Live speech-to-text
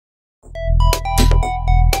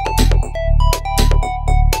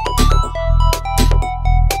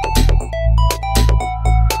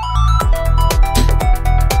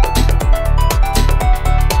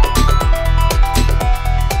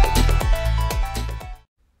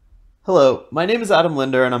Hello, my name is Adam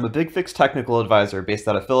Linder and I'm a BigFix technical advisor based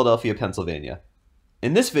out of Philadelphia, Pennsylvania.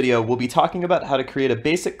 In this video, we'll be talking about how to create a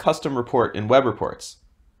basic custom report in Web Reports.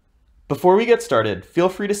 Before we get started, feel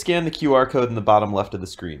free to scan the QR code in the bottom left of the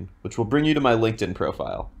screen, which will bring you to my LinkedIn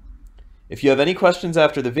profile. If you have any questions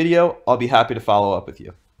after the video, I'll be happy to follow up with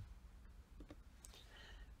you.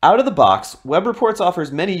 Out of the box, Web Reports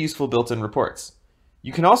offers many useful built-in reports.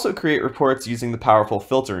 You can also create reports using the powerful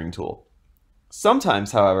filtering tool.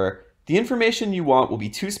 Sometimes, however, the information you want will be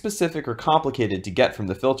too specific or complicated to get from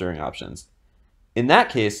the filtering options. In that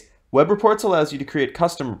case, Web Reports allows you to create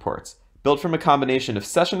custom reports built from a combination of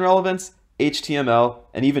session relevance, HTML,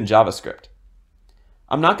 and even JavaScript.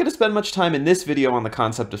 I'm not going to spend much time in this video on the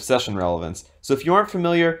concept of session relevance, so if you aren't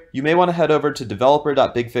familiar, you may want to head over to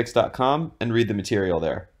developer.bigfix.com and read the material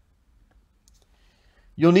there.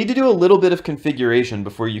 You'll need to do a little bit of configuration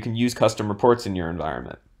before you can use custom reports in your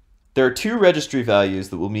environment. There are two registry values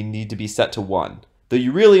that will need to be set to 1, though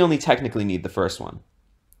you really only technically need the first one.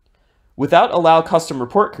 Without Allow Custom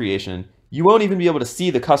Report Creation, you won't even be able to see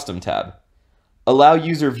the Custom tab. Allow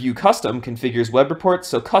User View Custom configures web reports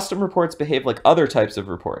so custom reports behave like other types of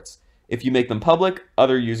reports. If you make them public,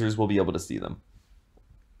 other users will be able to see them.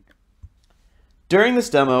 During this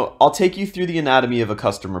demo, I'll take you through the anatomy of a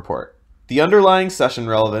custom report, the underlying session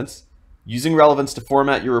relevance, using relevance to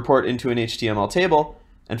format your report into an HTML table,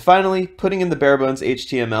 and finally, putting in the bare-bones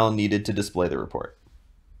HTML needed to display the report.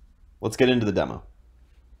 Let's get into the demo.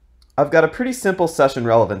 I've got a pretty simple session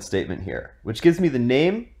relevance statement here, which gives me the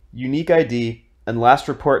name, unique ID, and last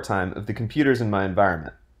report time of the computers in my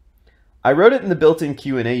environment. I wrote it in the built-in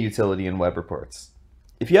Q&A utility in Web Reports.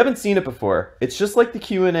 If you haven't seen it before, it's just like the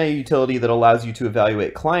Q&A utility that allows you to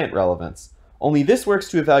evaluate client relevance, only this works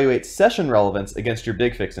to evaluate session relevance against your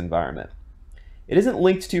BigFix environment. It isn't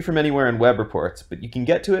linked to from anywhere in Web Reports, but you can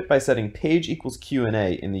get to it by setting page equals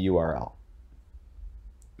Q&A in the URL.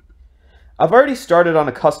 I've already started on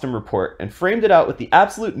a custom report and framed it out with the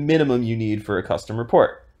absolute minimum you need for a custom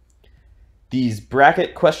report. These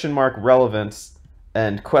bracket question mark relevance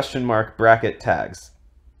and question mark bracket tags.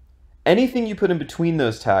 Anything you put in between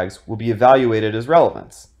those tags will be evaluated as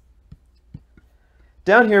relevance.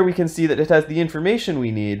 Down here we can see that it has the information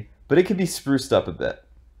we need, but it could be spruced up a bit.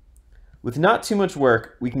 With not too much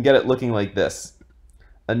work, we can get it looking like this.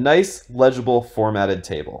 A nice, legible, formatted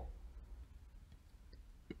table.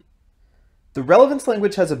 The relevance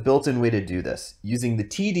language has a built-in way to do this, using the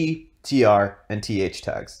TD, TR, and TH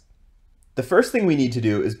tags. The first thing we need to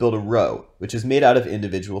do is build a row, which is made out of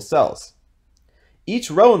individual cells.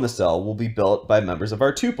 Each row in the cell will be built by members of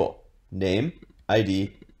our tuple, name,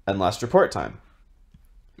 ID, and last report time.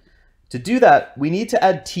 To do that, we need to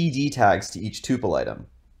add TD tags to each tuple item.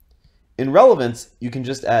 In relevance, you can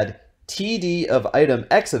just add TD of item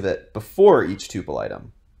X of it before each tuple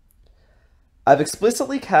item. I've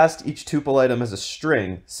explicitly cast each tuple item as a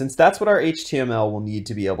string since that's what our HTML will need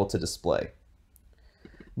to be able to display.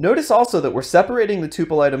 Notice also that we're separating the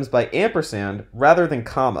tuple items by ampersand rather than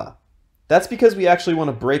comma. That's because we actually want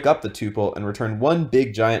to break up the tuple and return one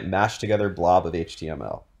big giant mashed together blob of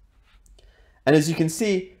HTML. And as you can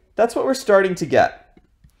see, that's what we're starting to get.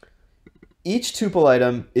 Each tuple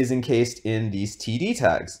item is encased in these TD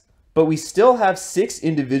tags, but we still have 6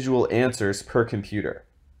 individual answers per computer.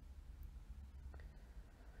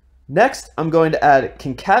 Next, I'm going to add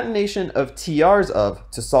concatenation of TRs of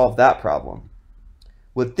to solve that problem.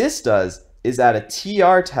 What this does is add a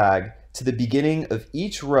TR tag to the beginning of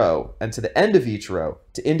each row and to the end of each row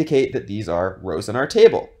to indicate that these are rows in our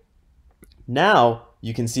table. Now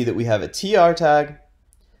you can see that we have a TR tag,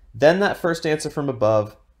 then that first answer from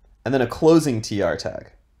above, and then a closing TR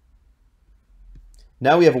tag.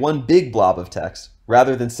 Now we have one big blob of text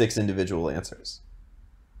rather than 6 individual answers.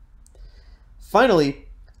 Finally,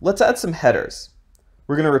 let's add some headers.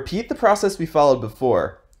 We're going to repeat the process we followed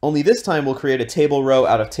before, only this time we'll create a table row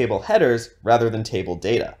out of table headers rather than table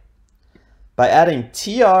data. By adding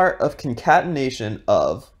TR of concatenation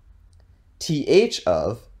of, TH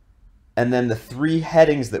of, and then the 3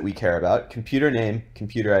 headings that we care about, computer name,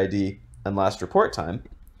 computer ID, and last report time,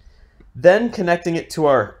 then connecting it to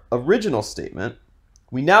our original statement,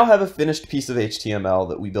 we now have a finished piece of HTML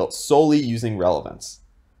that we built solely using relevance.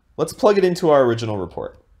 Let's plug it into our original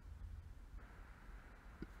report.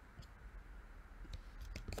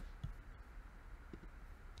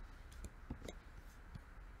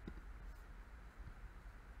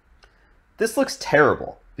 This looks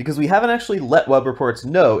terrible because we haven't actually let Web Reports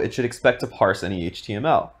know it should expect to parse any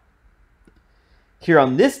HTML. Here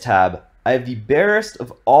on this tab, I have the barest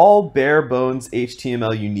of all bare bones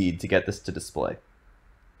HTML you need to get this to display.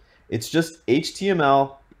 It's just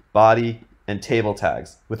HTML, body, and table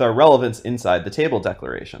tags, with our relevance inside the table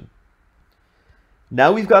declaration.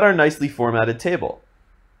 Now we've got our nicely formatted table.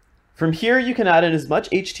 From here, you can add in as much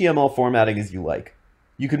HTML formatting as you like.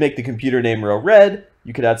 You could make the computer name row red,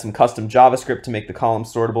 you could add some custom JavaScript to make the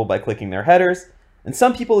columns sortable by clicking their headers, and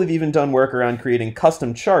some people have even done work around creating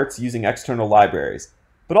custom charts using external libraries,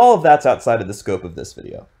 but all of that's outside of the scope of this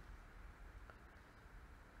video.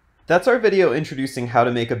 That's our video introducing how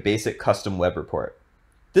to make a basic custom web report.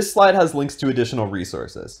 This slide has links to additional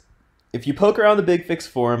resources. If you poke around the BigFix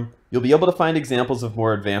forum, you'll be able to find examples of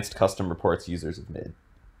more advanced custom reports users have made.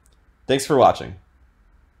 Thanks for watching.